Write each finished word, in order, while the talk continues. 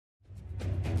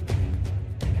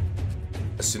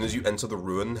As soon as you enter the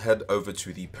ruin, head over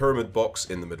to the pyramid box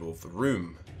in the middle of the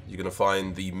room. You're going to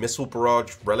find the missile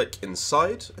barrage relic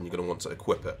inside, and you're going to want to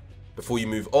equip it. Before you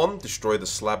move on, destroy the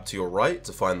slab to your right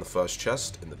to find the first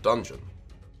chest in the dungeon.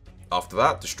 After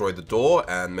that, destroy the door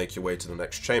and make your way to the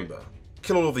next chamber.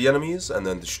 Kill all of the enemies and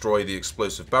then destroy the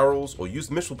explosive barrels or use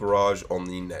the missile barrage on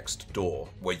the next door,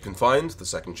 where you can find the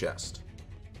second chest.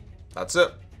 That's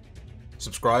it.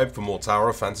 Subscribe for more Tower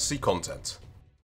of Fantasy content.